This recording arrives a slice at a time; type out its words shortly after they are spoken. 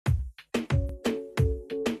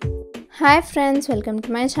Hi friends, welcome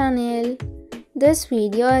to my channel. This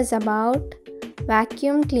video is about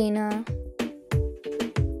vacuum cleaner.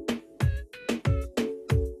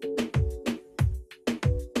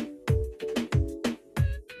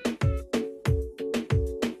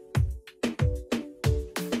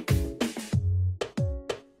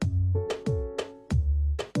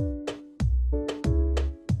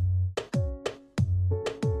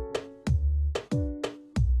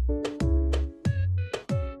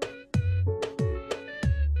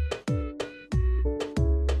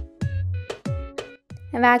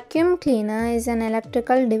 A vacuum cleaner is an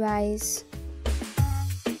electrical device.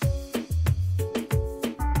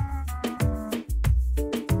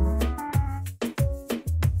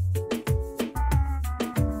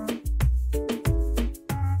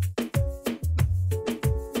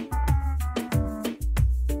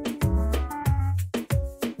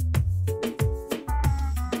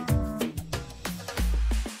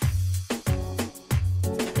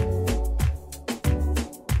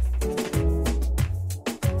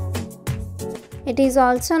 It is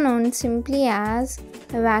also known simply as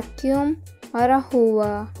a vacuum or a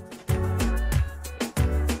hoover.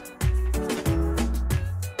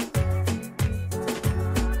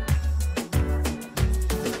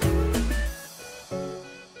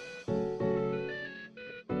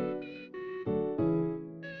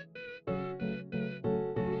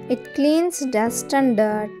 It cleans dust and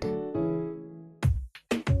dirt.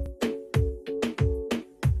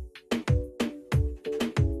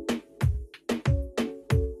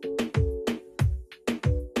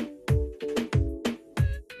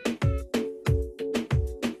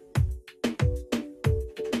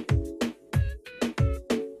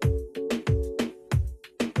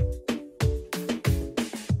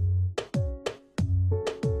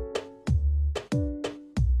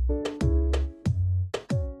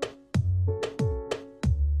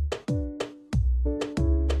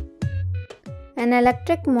 An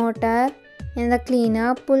electric motor in the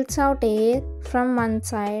cleaner pulls out air from one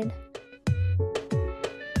side.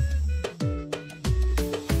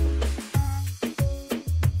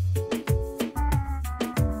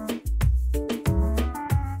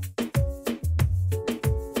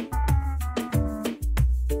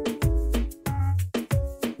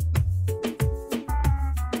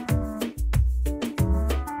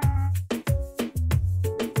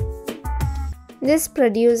 This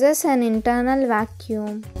produces an internal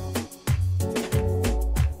vacuum.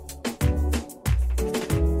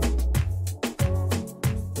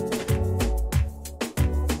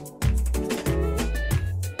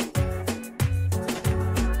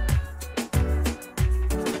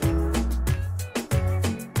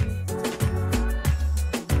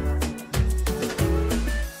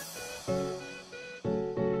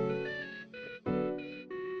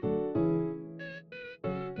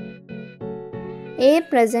 Air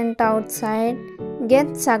present outside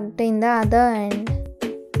gets sucked in the other end.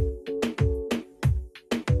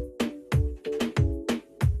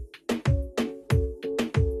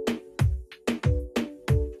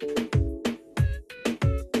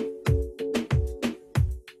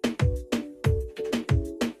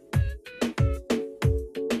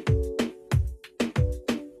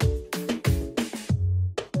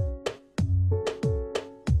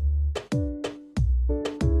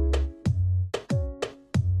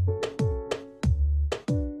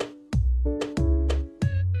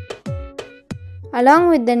 Along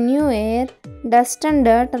with the new air, dust and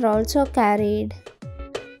dirt are also carried.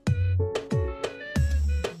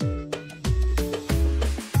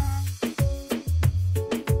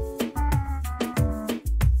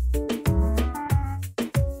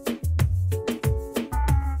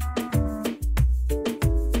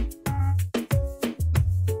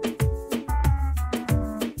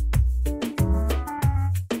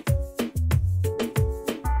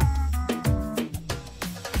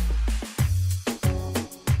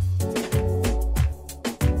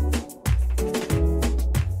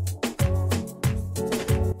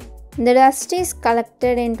 The dust is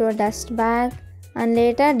collected into a dust bag and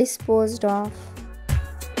later disposed of.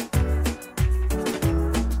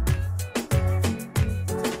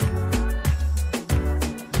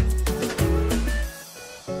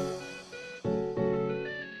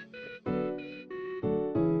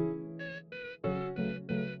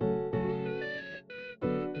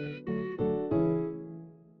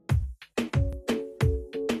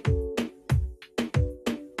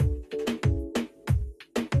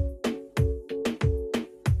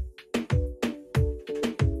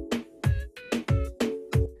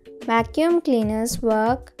 Vacuum cleaners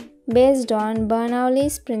work based on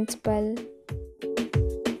Bernoulli's principle.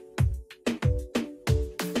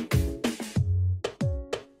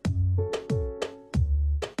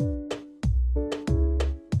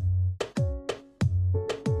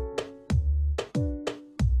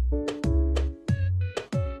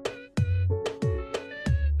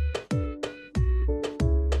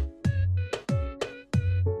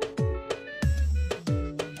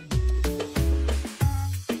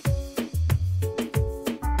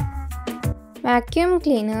 Vacuum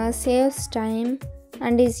cleaner saves time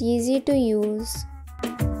and is easy to use.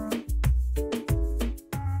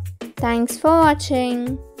 Thanks for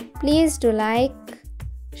watching. Please do like,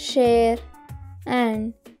 share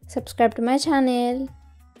and subscribe to my channel.